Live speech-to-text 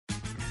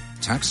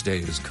Tax day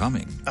is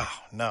coming. Oh,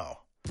 no.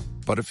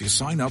 But if you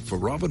sign up for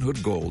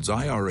Robinhood Gold's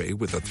IRA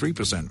with a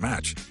 3%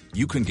 match,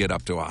 you can get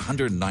up to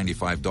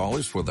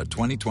 $195 for the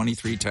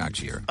 2023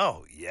 tax year.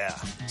 Oh, yeah.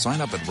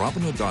 Sign up at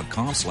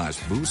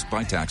Robinhood.com/boost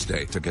by tax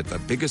day to get the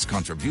biggest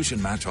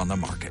contribution match on the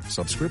market.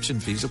 Subscription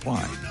fees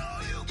apply.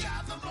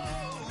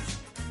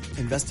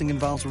 Investing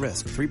involves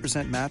risk.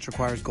 3% match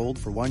requires gold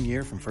for 1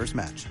 year from first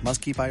match.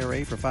 Must keep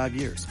IRA for 5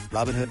 years.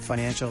 Robinhood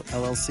Financial,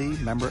 LLC,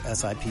 member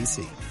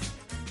SIPC.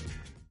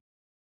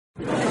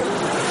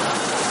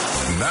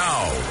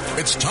 Now,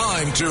 it's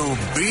time to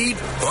Beat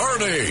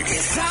Bernie.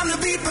 It's time to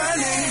beat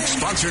Bernie.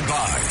 Sponsored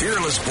by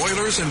Fearless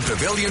Boilers and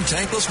Pavilion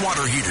Tankless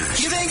Water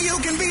Heaters. You think you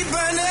can beat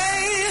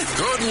Bernie?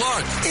 Good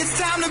luck. It's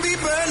time to beat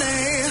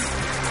Bernie.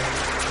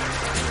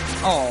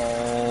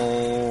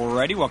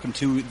 Alrighty, welcome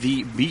to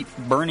the Beat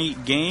Bernie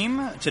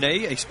game.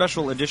 Today, a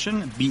special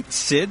edition, Beat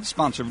Sid,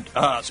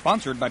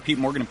 sponsored by Pete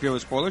Morgan and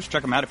Fearless Boilers.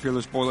 Check them out at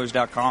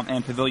fearlessboilers.com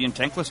and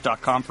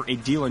paviliontankless.com for a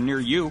dealer near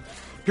you.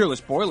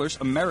 Fearless Boilers,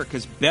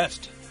 America's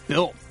best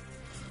built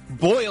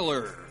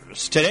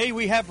boilers. Today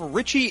we have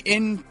Richie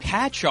in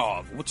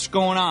Patchogue. What's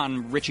going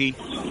on, Richie?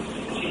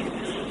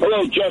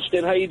 Hello,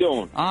 Justin. How you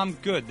doing? I'm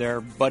good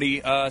there,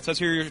 buddy. It says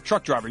here you're a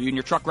truck driver. You in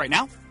your truck right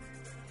now?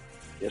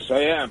 Yes,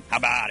 I am. How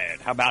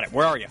about it?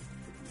 Where are you?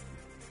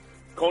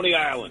 Coney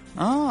Island.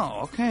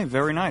 Oh, okay.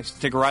 Very nice.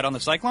 Take a ride on the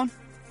Cyclone?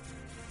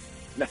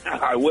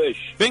 I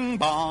wish. Bing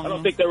bong. I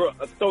don't think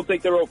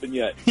they're open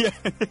yet. Yeah,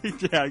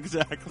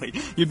 exactly.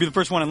 You'd be the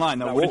first one in line,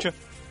 though, wouldn't you?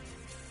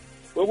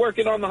 We're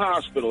working on the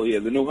hospital here,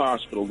 the new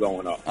hospital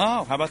going up.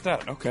 Oh, how about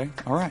that? Okay.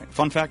 All right.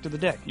 Fun fact of the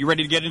day. You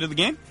ready to get into the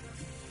game?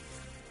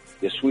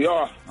 Yes, we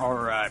are. All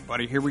right,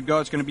 buddy. Here we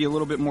go. It's going to be a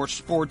little bit more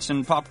sports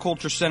and pop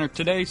culture center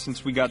today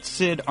since we got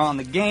Sid on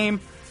the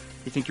game.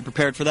 You think you're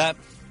prepared for that?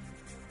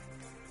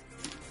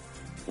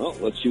 Well,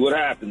 let's see what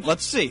happens.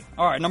 Let's see.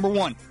 All right, number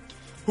one.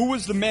 Who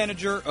was the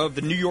manager of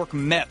the New York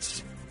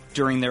Mets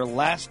during their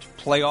last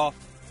playoff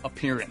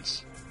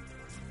appearance?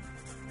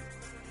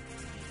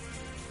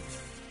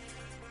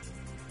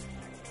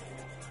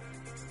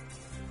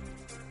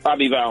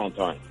 Bobby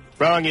Valentine.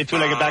 Wrong, you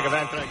two-legged bag of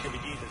anthrax. Could be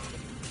Jesus.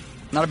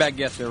 Not a bad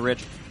guess there,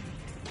 Rich.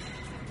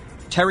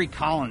 Terry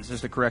Collins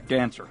is the correct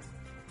answer.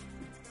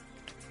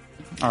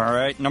 All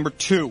right, number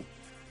two.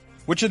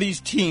 Which of these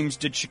teams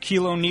did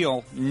Shaquille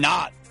O'Neal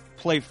not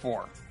play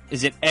for?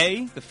 Is it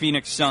A, the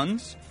Phoenix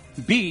Suns,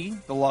 B,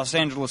 the Los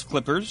Angeles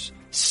Clippers,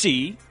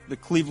 C, the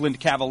Cleveland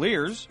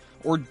Cavaliers,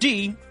 or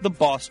D, the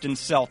Boston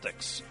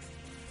Celtics?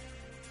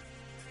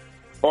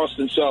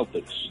 Boston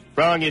Celtics.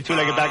 Wrong, you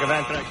two-legged bag of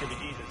anthrax. Could be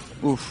Jesus.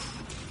 Oof.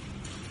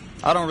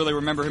 I don't really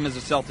remember him as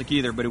a Celtic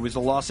either, but it was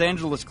the Los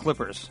Angeles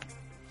Clippers.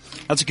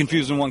 That's a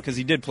confusing one because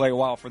he did play a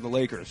while for the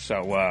Lakers,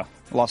 so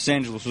Los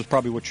Angeles was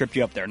probably what tripped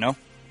you up there, no?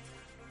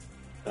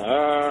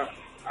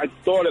 I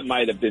thought it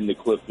might have been the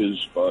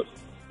Clippers, but...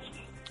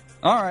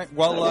 All right,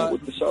 well... I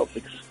went with the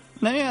Celtics.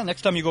 Yeah,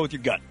 next time you go with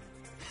your gut.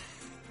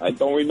 I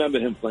don't remember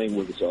him playing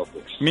with the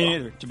Celtics. Me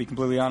neither, to be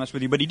completely honest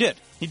with you, but he did.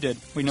 He did.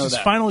 We know it's that.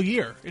 his final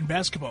year in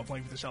basketball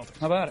playing for the Celtics.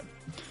 How about it?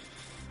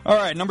 All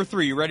right, number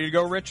three. You ready to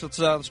go, Rich?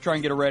 Let's try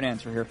and get a right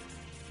answer here.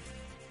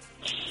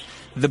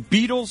 The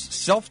Beatles'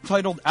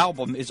 self-titled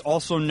album is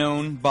also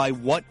known by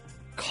what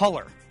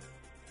color?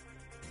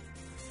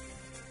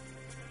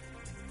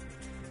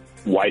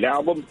 White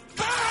Album.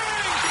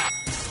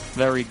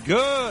 Very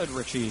good,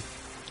 Richie.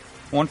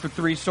 1 for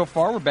 3 so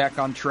far. We're back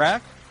on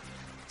track.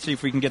 Let's see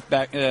if we can get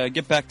back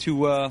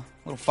to a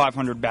little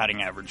 500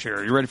 batting average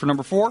here. You ready for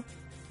number 4?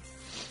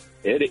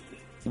 Hit it.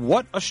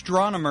 What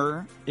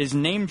astronomer is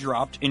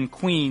name-dropped in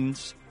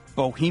Queen's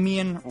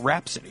Bohemian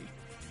Rhapsody?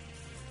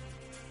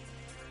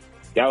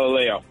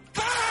 Galileo.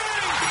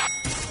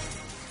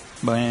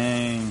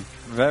 Bang.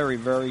 Very,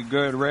 very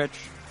good, Rich.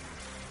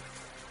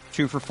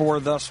 2 for 4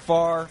 thus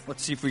far.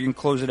 Let's see if we can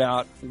close it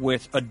out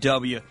with a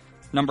W.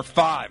 Number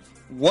 5.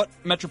 What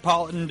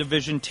Metropolitan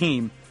Division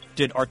team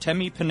did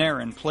Artemi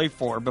Panarin play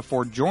for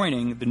before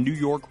joining the New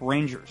York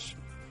Rangers?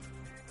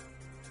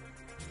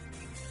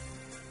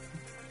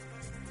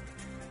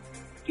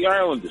 The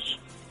Islanders.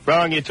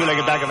 Wrong, you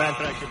two-legged bag of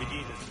anthrax. Could be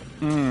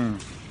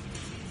Jesus.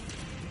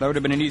 That would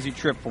have been an easy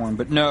trip for him,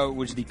 but no, it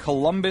was the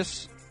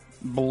Columbus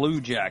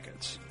Blue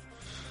Jackets.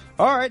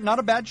 All right, not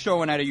a bad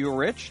showing out of you,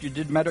 Rich. You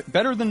did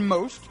better than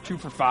most, 2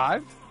 for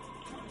 5.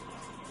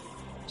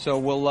 So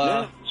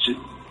we'll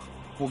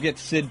get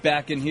Sid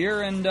back in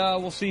here, and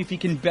we'll see if he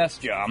can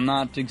best you. I'm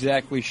not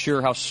exactly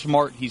sure how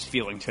smart he's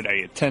feeling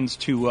today. It tends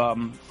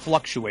to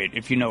fluctuate,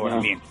 if you know what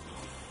I mean.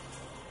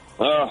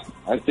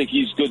 I think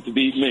he's good to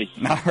beat me.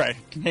 All right,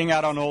 hang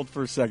out on hold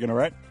for a second, all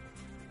right?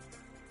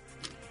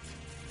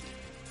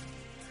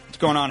 What's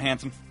going on,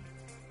 handsome?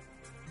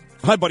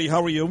 Hi, buddy.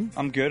 How are you?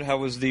 I'm good. How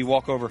was the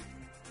walkover?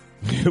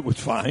 It was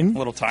fine. A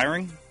little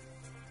tiring?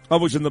 I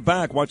was in the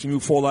back watching you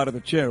fall out of the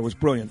chair. It was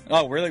brilliant.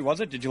 Oh, really?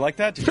 Was it? Did you like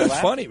that? Did you It's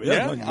laugh? funny.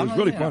 Yeah, it was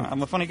really funny.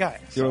 I'm a funny guy.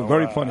 You're so, a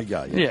very funny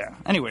guy. Yeah.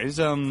 Anyways,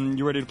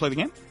 you ready to play the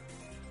game?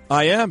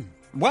 I am.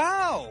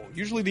 Wow.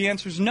 Usually the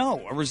answer's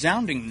no, a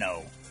resounding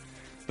no.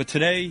 But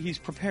today he's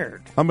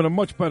prepared. I'm in a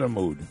much better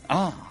mood.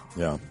 Ah.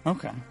 Yeah.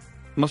 Okay.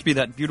 Must be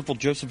that beautiful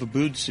Joseph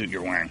Abboud suit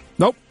you're wearing.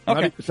 Nope.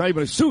 Okay. It's not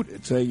even a suit.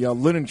 It's a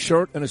linen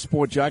shirt and a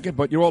sport jacket,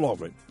 but you're all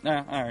over it. All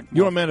right.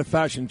 You're a man of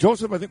fashion.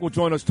 Joseph, I think, will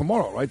join us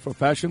tomorrow, right, for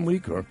Fashion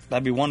Week?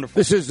 That'd be wonderful.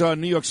 This is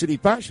New York City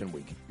Fashion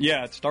Week.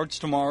 Yeah, it starts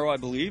tomorrow, I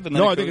believe. And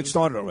then I think it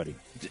started already.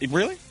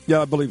 Really?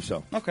 Yeah, I believe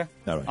so. Okay.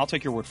 All right. I'll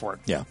take your word for it.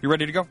 Yeah. You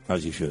ready to go?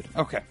 As you should.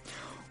 Okay.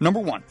 Number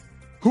 1.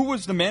 Who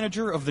was the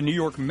manager of the New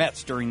York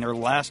Mets during their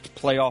last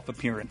playoff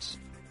appearance?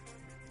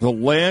 The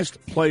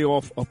last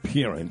playoff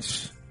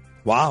appearance.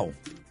 Wow.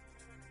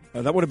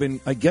 That would have been,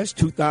 I guess,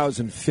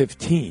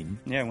 2015.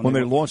 Yeah, when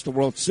they lost the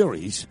World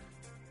Series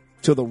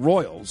to the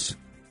Royals.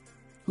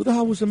 Who the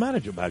hell was the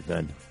manager back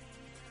then?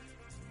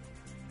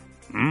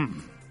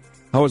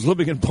 I was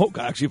living in Polk.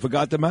 I actually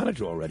forgot the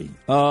manager already.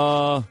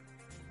 Wow.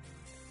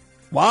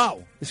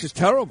 This is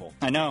terrible.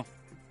 I know.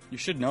 You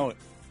should know it.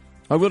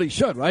 I really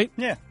should, right?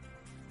 Yeah.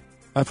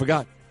 I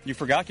forgot. You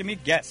forgot? Give me a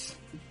guess.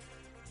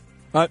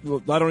 I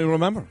don't even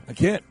remember. I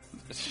can't.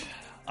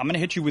 I'm going to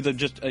hit you with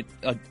just a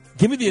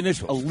Give me the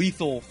initials. A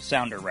lethal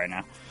sounder right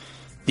now.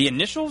 The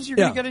initials you're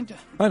going to get into?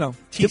 I know.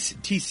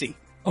 TC.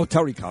 Oh,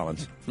 Terry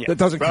Collins. Yeah. That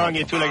doesn't Wrong, count.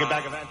 you two-legged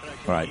bag of anthrax.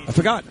 All right. I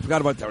forgot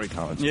about Terry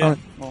Collins. Yeah. Right.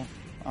 Well,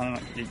 I don't know.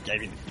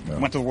 He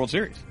went to the World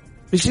Series.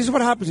 This is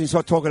what happens when you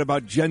start talking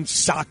about Jen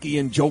Psaki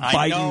and Joe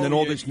Biden and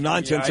all this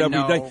nonsense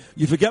every day.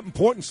 You forget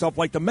important stuff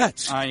like the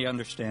Mets. I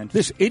understand.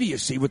 This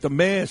idiocy with the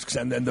masks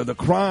and the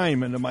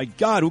crime and my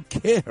God, who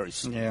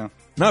cares? Yeah.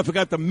 Now I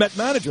forgot the Met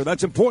manager.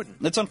 That's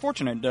important. That's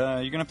unfortunate. You're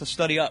going to have to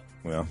study up.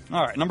 Yeah.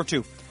 All right, number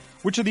 2.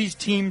 Which of these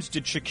teams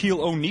did Shaquille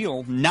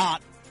O'Neal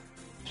not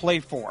play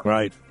for?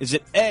 Right. Is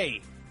it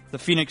A, the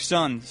Phoenix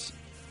Suns,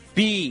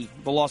 B,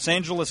 the Los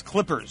Angeles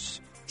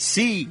Clippers,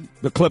 C,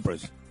 the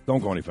Clippers?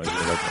 Don't go any further.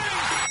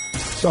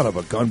 Son of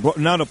a gun.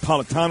 Now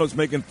Napolitano's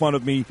making fun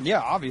of me. Yeah,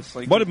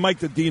 obviously. What did Mike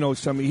Dodino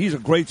send me? He's a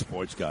great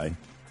sports guy.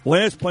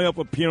 Last playoff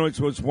appearance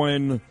was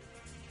when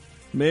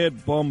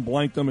Mad Bum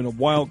blanked him in a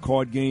wild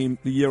card game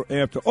the year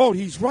after. Oh,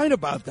 he's right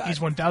about that. He's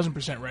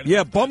 1,000% right.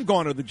 Yeah,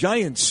 Bumgarner, the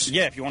Giants.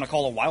 Yeah, if you want to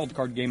call a wild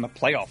card game a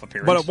playoff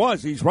appearance. But it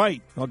was. He's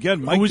right.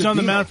 Again, Mike Who was Dodino. on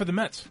the mound for the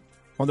Mets?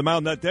 On the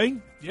mound that day?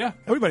 Yeah.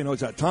 Everybody knows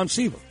that. Tom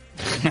Seaver.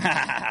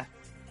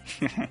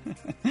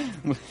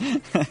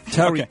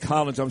 Terry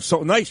Collins. I'm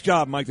so nice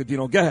job, Mike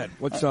Dodino. Go ahead.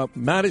 What's up?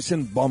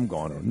 Madison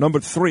Bumgarner. Number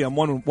 3. I'm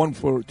one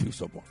for 2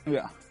 so far.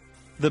 Yeah.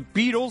 The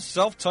Beatles'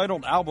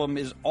 self-titled album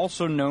is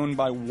also known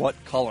by what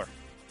color?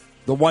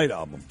 The White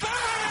Album.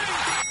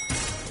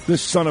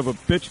 This son of a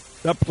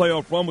bitch. That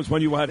playoff run was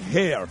when you had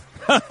hair.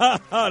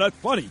 That's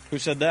funny. Who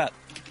said that?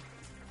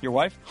 Your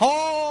wife?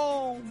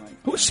 Oh, my God.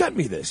 Who sent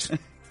me this?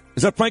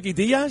 Is that Frankie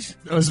Diaz?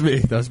 That was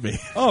me.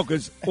 Oh,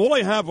 because all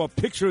I have are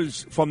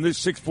pictures from this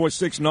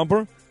 646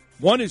 number.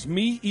 One is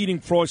me eating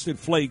Frosted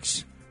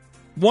Flakes.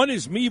 One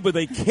is me with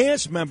a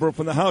cast member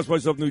from the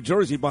Housewives of New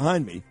Jersey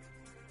behind me.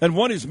 And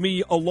one is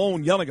me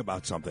alone yelling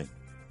about something.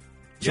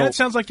 Yeah, it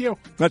sounds like you.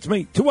 That's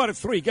me. 2 out of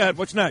 3. Go ahead.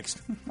 What's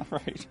next? All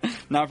right.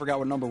 Now I forgot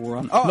what number we're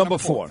on. Oh, number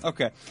 4.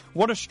 Okay.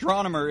 What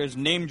astronomer is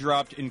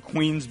name-dropped in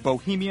Queen's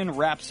Bohemian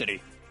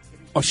Rhapsody?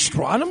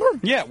 Astronomer?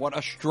 Yeah, what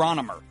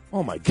astronomer?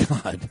 Oh, my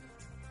God.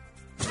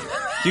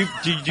 Do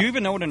you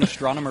even know what an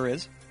astronomer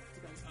is?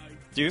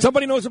 Do you?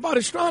 Somebody knows about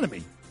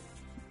astronomy.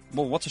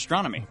 Well, what's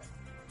astronomy?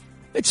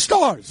 It's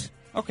stars.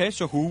 Okay,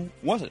 so who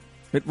was it?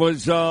 It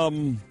was,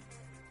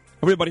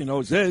 everybody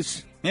knows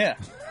this. Yeah.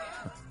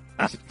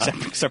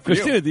 Except for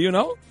Christina, you. do you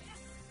know?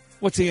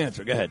 What's the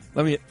answer? Go ahead.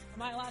 Let me.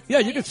 Am I allowed to Yeah,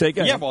 say you it? can say.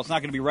 Go ahead. Yeah, well, it's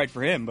not going to be right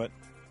for him, but...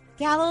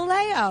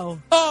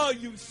 Galileo. Oh,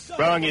 you son.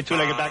 Wrong, you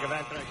two-legged bag of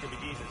anthrax. Should be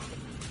Jesus.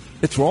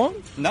 It's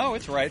wrong? No,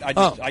 it's right.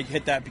 I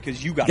hit that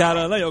because you got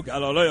Galileo.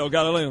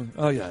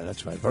 Oh, yeah,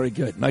 that's right. Very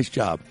good. Nice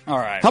job. All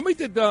right. How many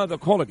did the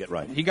caller get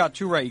right? He got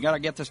 2 right. You got to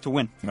get this to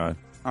win. All right.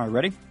 All right,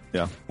 ready?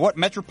 Yeah. What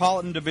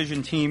Metropolitan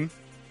Division team...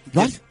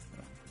 What?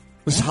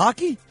 Was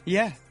hockey?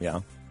 Yeah.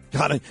 Yeah.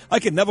 God, I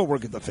can never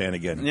work at the Fan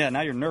again. Yeah, now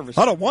you're nervous.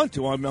 I don't want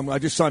to. I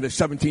just signed a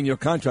 17-year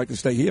contract to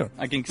stay here.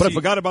 I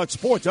forgot about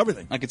sports,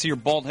 everything. I can see your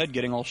bald head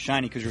getting all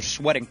shiny because you're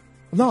sweating.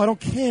 No, I don't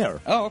care.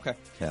 Oh, okay.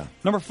 Yeah.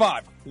 Number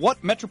 5.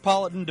 What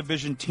Metropolitan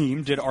Division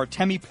team did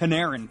Artemi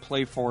Panarin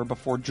play for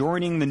before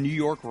joining the New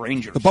York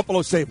Rangers? The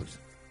Buffalo Sabres.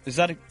 Is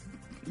that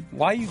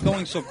why are you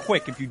going so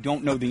quick if you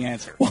don't know the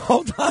answer? Well,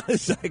 hold on a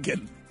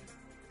second.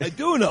 I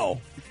do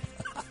know.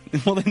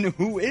 Well, then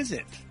who is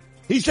it?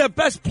 He's their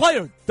best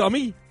player,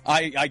 dummy.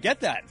 I get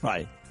that.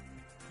 Right.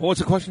 What was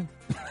the question?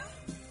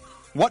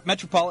 What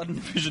Metropolitan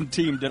Division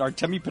team did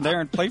Artemi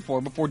Panarin play for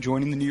before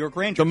joining the New York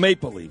Rangers? The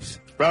Maple Leafs.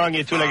 Wrong,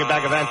 you two-legged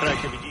bag of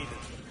anthrax. Should be Jesus.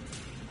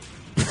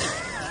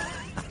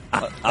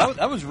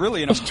 That was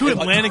really... Those 2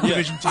 Atlantic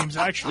Division teams,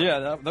 actually.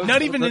 Yeah.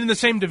 Not even in the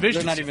same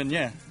division. They're not even,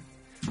 yeah.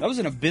 That was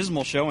an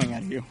abysmal showing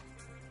out of you.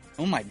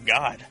 Oh, my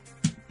God.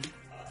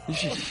 You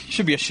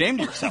should be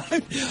ashamed of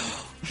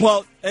yourself.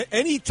 Well,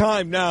 any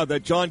time now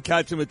that John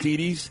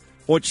Katsimatidis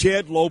or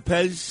Chad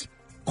Lopez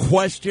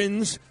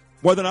questions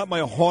whether or not my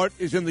heart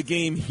is in the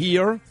game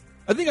here,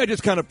 I think I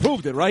just kind of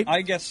proved it, right?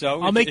 I guess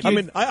so. I'll make you... I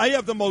mean, I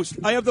have the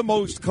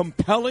most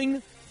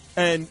compelling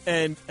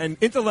and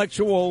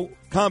intellectual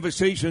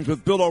conversations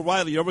with Bill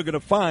O'Reilly you're ever going to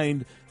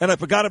find, and I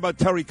forgot about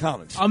Terry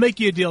Collins. I'll make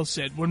you a deal,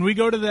 Sid. When we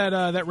go to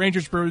that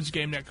Rangers-Brewers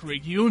game next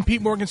week, you and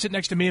Pete Morgan sit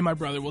next to me and my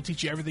brother. We'll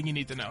teach you everything you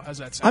need to know. How's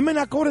that sound? I may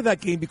not go to that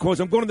game because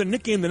I'm going to the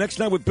Knicks game the next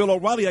night with Bill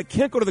O'Reilly. I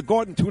can't go to the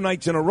Garden 2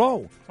 nights in a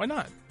row. Why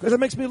not? Because it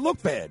makes me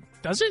look bad.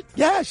 Does it?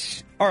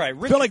 Yes. All right,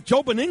 Rich. I feel like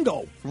Joe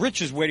Beningo.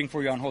 Rich is waiting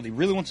for you on hold. He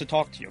really wants to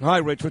talk to you. Hi,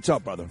 Rich. What's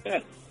up, brother? Yeah.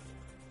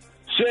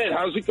 Sid,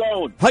 how's it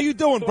going? How you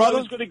doing, brother?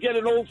 I was going to get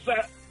an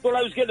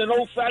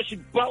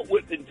old-fashioned butt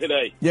whipping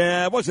today.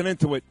 Yeah, I wasn't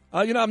into it.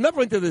 I'm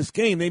never into this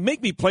game. They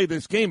make me play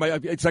this game.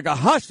 It's like a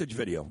hostage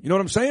video. You know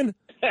what I'm saying?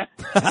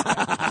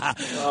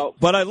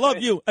 But I love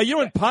you. Are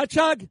you in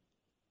Patchogue?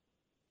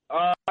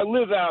 I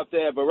live out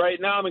there, but right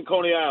now I'm in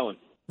Coney Island.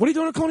 What are you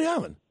doing in Coney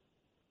Island?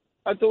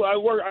 I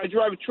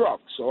drive a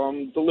truck, so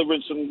I'm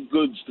delivering some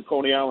goods to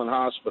Coney Island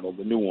Hospital,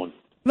 the new one.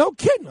 No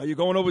kidding. Are you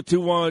going over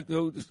to?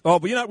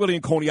 But you're not really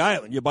in Coney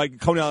Island. You're by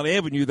Coney Island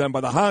Avenue, then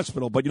by the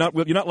hospital. But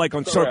you're not like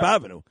on Surf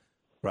Avenue,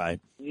 right?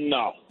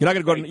 No. You're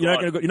not going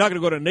to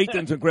go to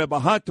Nathan's and grab a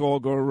hot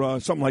dog or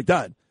something like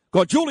that.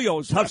 Go to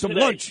Julio's, have some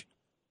lunch.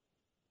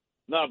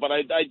 No, but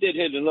I did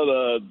hit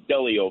another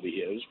deli over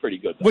here. It was pretty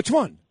good, though. Which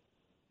one?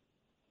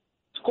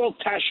 It's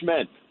called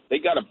Tashment. They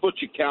got a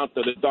butcher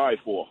counter to die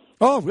for.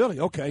 Oh,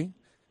 really? Okay.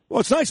 Well,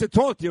 it's nice to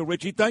talk to you,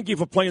 Richie. Thank you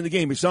for playing the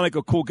game. You sound like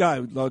a cool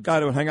guy, a guy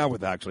to hang out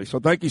with, actually. So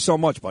thank you so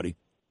much, buddy.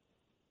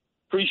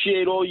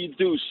 Appreciate all you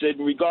do, Sid,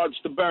 in regards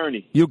to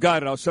Bernie. You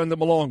got it. I'll send them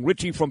along.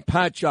 Richie from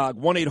Patchogue,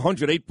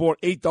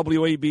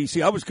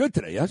 1-800-848-WABC. I was good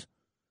today, yes?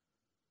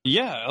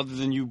 Yeah, other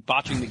than you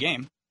botching the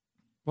game.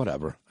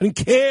 Whatever. I didn't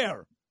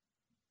care.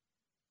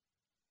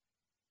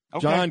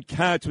 Okay. John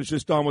Katz was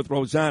just on with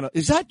Rosanna.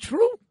 Is that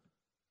true?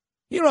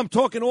 You know, I'm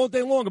talking all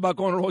day long about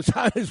going to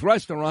Rosanna's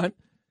restaurant.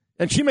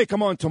 And she may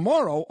come on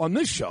tomorrow on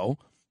this show.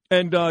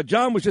 And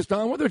John was just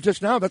on with her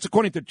just now. That's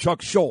according to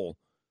Chuck Scholl,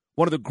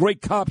 one of the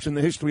great cops in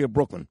the history of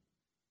Brooklyn.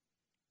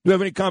 Do you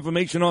have any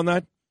confirmation on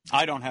that?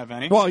 I don't have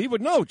any. Well, he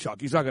would know,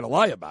 Chuck. He's not going to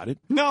lie about it.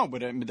 No,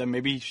 but then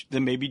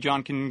maybe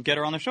John can get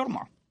her on the show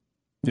tomorrow.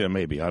 Yeah,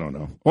 maybe. I don't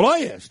know. Well,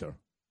 I asked her.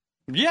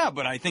 Yeah,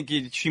 but I think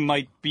she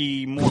might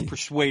be more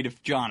persuaded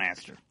if John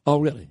asked her. Oh,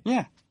 really?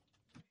 Yeah.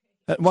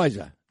 Why is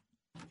that?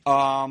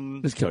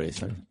 Just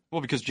curious.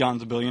 Well, because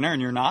John's a billionaire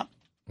and you're not.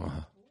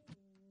 Uh-huh.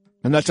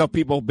 And that's how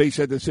people base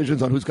their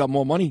decisions on who's got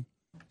more money?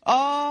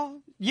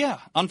 Yeah,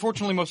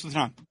 unfortunately most of the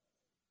time.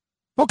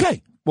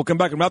 Okay, we'll come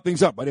back and wrap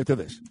things up right after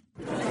this.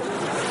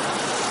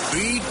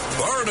 Beat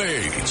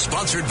Bernie,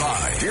 sponsored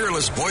by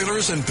Fearless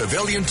Boilers and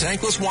Pavilion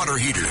Tankless Water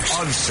Heaters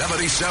on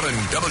 77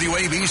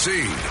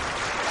 WABC.